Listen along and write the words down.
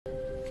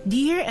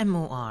Dear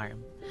MOR,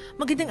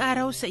 magandang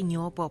araw sa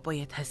inyo,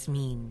 Popoy at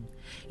Jasmin.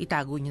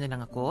 Itago niyo na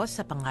lang ako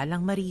sa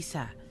pangalang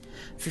Marisa,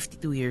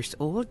 52 years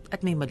old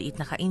at may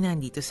maliit na kainan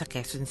dito sa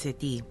Quezon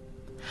City.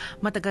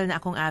 Matagal na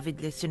akong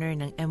avid listener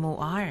ng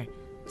MOR,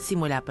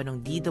 simula pa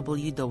nung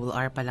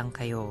DWRR pa lang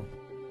kayo.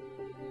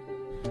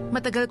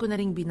 Matagal ko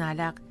na ring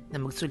binalak na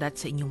magsulat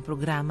sa inyong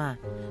programa,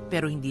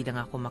 pero hindi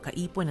lang ako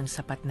makaipon ng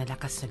sapat na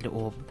lakas na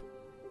loob.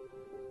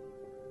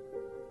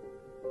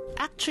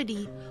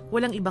 Actually,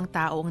 walang ibang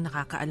tao ang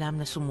nakakaalam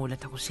na sumulat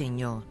ako sa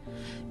inyo.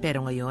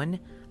 Pero ngayon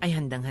ay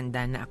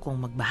handang-handa na akong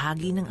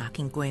magbahagi ng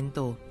aking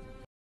kwento.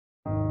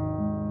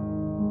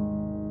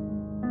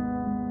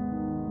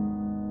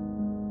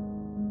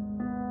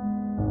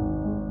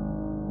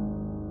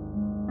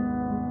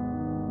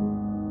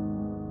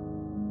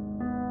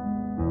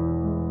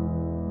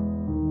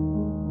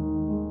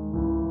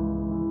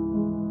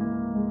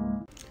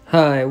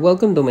 Hi,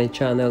 welcome to my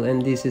channel,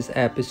 and this is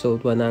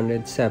episode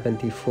 174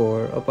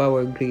 of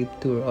our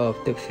Gravetour of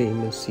the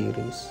Famous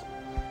series.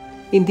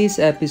 In this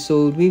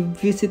episode, we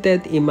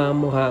visited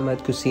Imam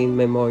Mohd Kusin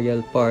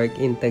Memorial Park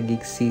in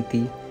Taguig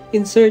City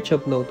in search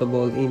of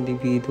notable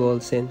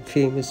individuals and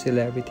famous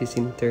celebrities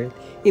interred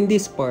in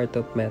this part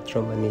of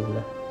Metro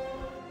Manila.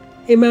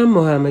 Imam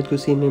Mohd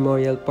Kusin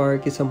Memorial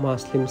Park is a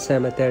Muslim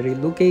cemetery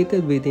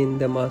located within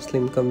the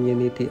Muslim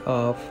community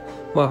of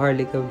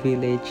Maharlika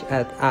village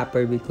at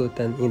Upper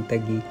Bicutan in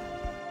Taguig,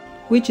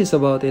 which is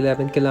about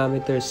 11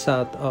 kilometers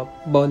south of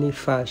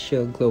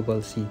Bonifacio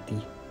Global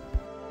City.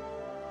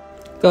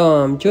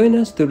 Come, join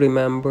us to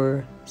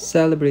remember,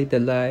 celebrate the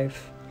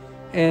life,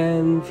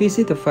 and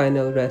visit the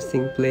final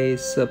resting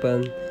place of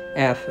an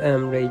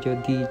FM radio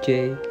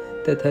DJ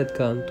that had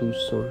gone too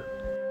soon.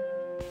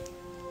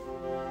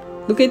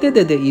 Located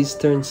at the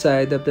eastern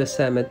side of the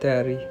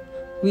cemetery,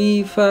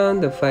 we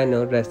found the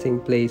final resting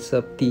place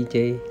of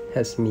DJ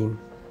Jasmin.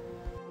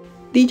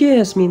 DJ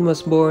Jasmin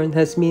was born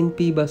Jasmin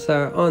P.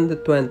 Basar on the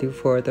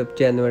 24th of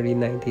January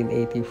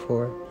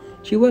 1984.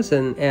 She was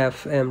an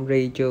FM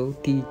radio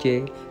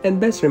DJ and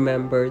best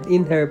remembered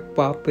in her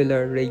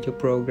popular radio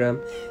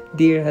program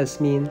Dear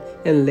Jasmin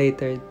and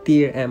later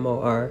Dear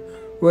MOR,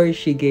 where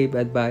she gave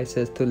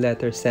advices to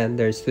letter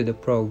senders to the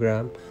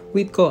program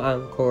with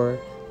co-anchor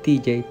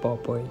DJ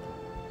Popoy.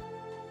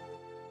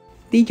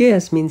 DJ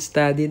Jasmin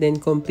studied and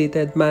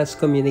completed mass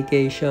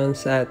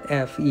communications at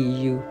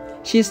FEU.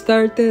 She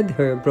started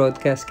her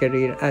broadcast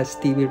career as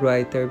TV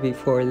writer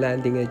before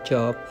landing a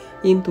job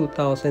in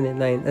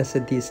 2009 as a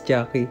disc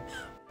jockey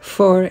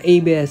for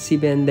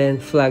ABS-CBN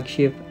then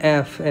flagship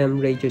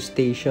FM radio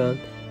station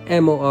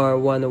MOR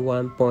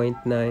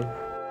 101.9.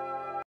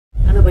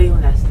 Ano ba yung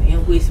last na?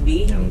 Yung quiz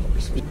B? Yung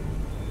quiz B.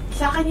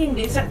 Sa akin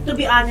hindi. To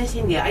be honest,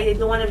 hindi. I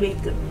don't wanna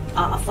make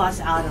a fuss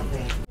out of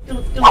it.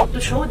 To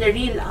show the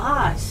real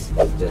us.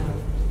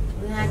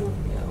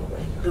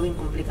 Gawing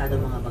komplikado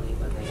mga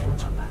bagay-bagay. Ano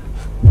ka ba?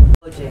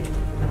 Jen,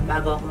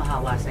 bago ako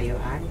mahawa sa'yo,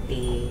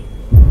 auntie.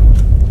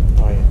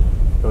 Okay.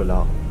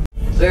 Lola.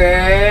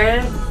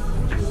 Girl!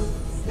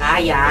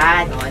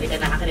 Ayan. O, hindi ka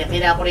nakakarinig.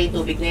 Kailangan ko rin yung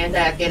tubig na yan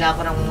dahil kailangan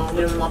ko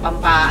ng mga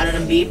pampaano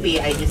ng BP.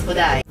 Ay, Diyos ko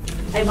dahil.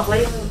 Ay,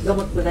 bakla yung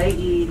gamot ko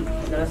dahil.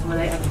 Dalas mo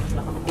dahil.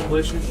 Baka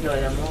mag-convulsions na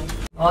alam mo.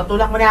 O,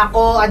 tulak mo na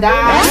ako,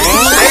 Adan.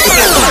 Ay,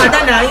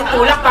 Adan ha. Yung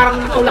tulak, parang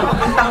tulak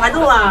papuntang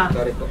ano ah.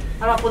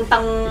 Parang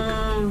papuntang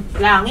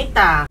langit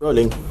ah.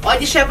 Rolling. O,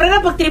 di syempre na,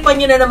 pagtripan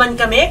nyo na naman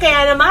kami.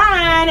 Kaya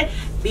naman,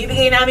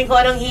 bibigay namin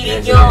kung anong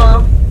hilig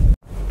nyo.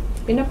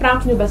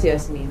 Pinaprank nyo ba si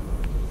Jasmin?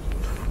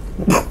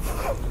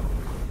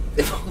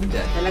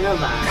 Talaga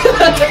ba?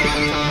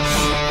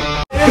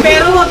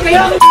 Pero huwag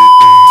kayo.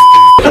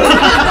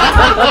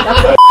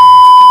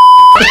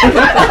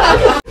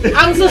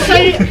 Ang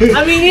social,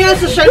 aminin ang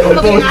social ko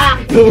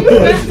mag-react.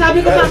 Pero sabi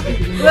ko pa,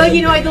 well,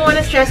 you know, I don't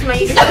wanna stress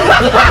myself.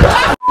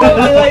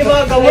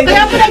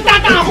 Kaya po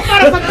nagtataka ako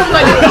para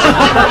pagtumbalik.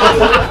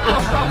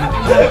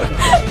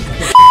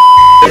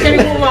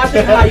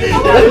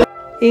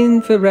 In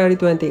February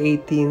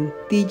 2018,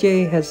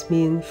 DJ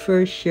Jasmin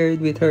first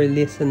shared with her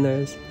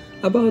listeners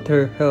about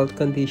her health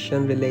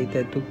condition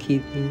related to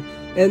kidney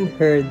and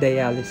her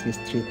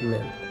dialysis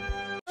treatment.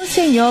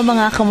 Sa inyo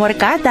mga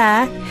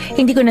kamorkada,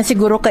 hindi ko na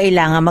siguro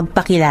kailangan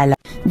magpakilala.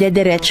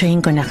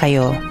 Dediretsuhin ko na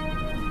kayo.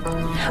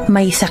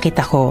 May sakit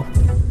ako.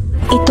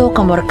 Ito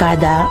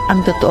kamorkada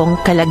ang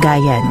totoong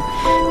kalagayan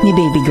ni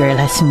baby girl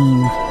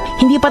Jasmin.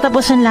 Hindi pa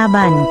tapos ang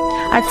laban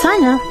at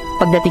sana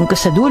pagdating ko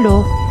sa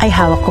dulo ay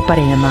hawak ko pa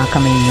rin ang mga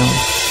kamay niyo.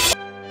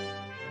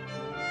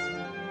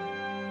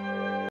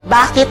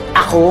 Bakit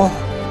ako?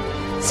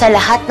 Sa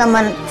lahat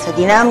naman, sa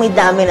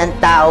dinami-dami ng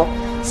tao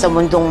sa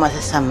mundong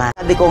masasama.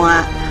 Sabi ko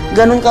nga,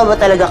 ganun ka ba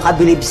talaga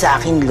kabilib sa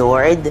akin,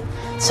 Lord?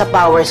 Sa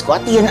powers ko,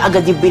 at yun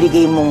agad yung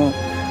binigay mong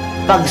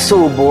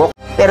pagsubok.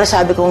 Pero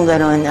sabi kong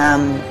ganun,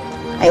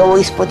 I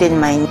always put in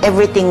mind,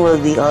 everything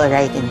will be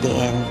alright in the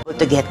end.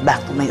 To get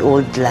back to my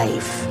old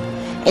life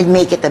and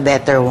make it a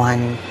better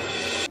one.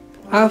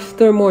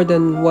 After more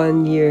than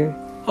 1 year,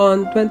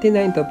 on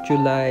 29th of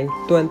July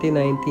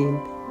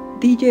 2019,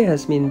 DJ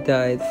Jasmin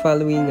died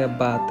following a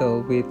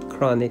battle with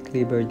chronic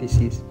liver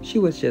disease. She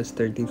was just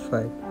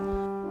 35.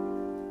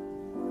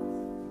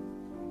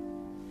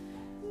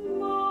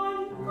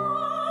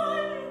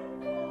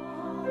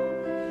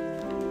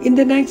 In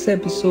the next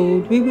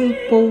episode, we will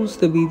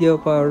post the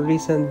video of our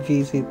recent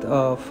visit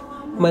of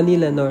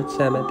Manila North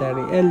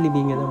Cemetery and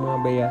libingan ng mga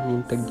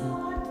bayaning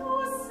Taguig.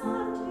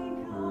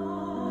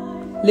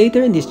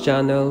 Later in this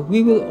channel,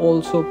 we will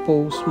also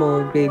post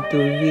more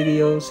Gravetour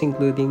videos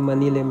including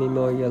Manila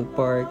Memorial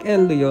Park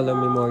and Loyola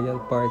Memorial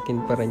Park in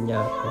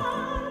Parañaque.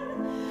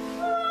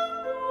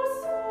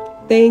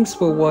 Thanks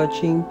for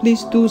watching.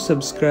 Please do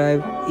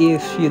subscribe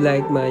if you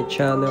like my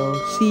channel.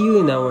 See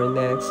you in our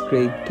next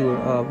Gravetour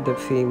of the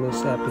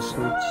famous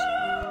episodes.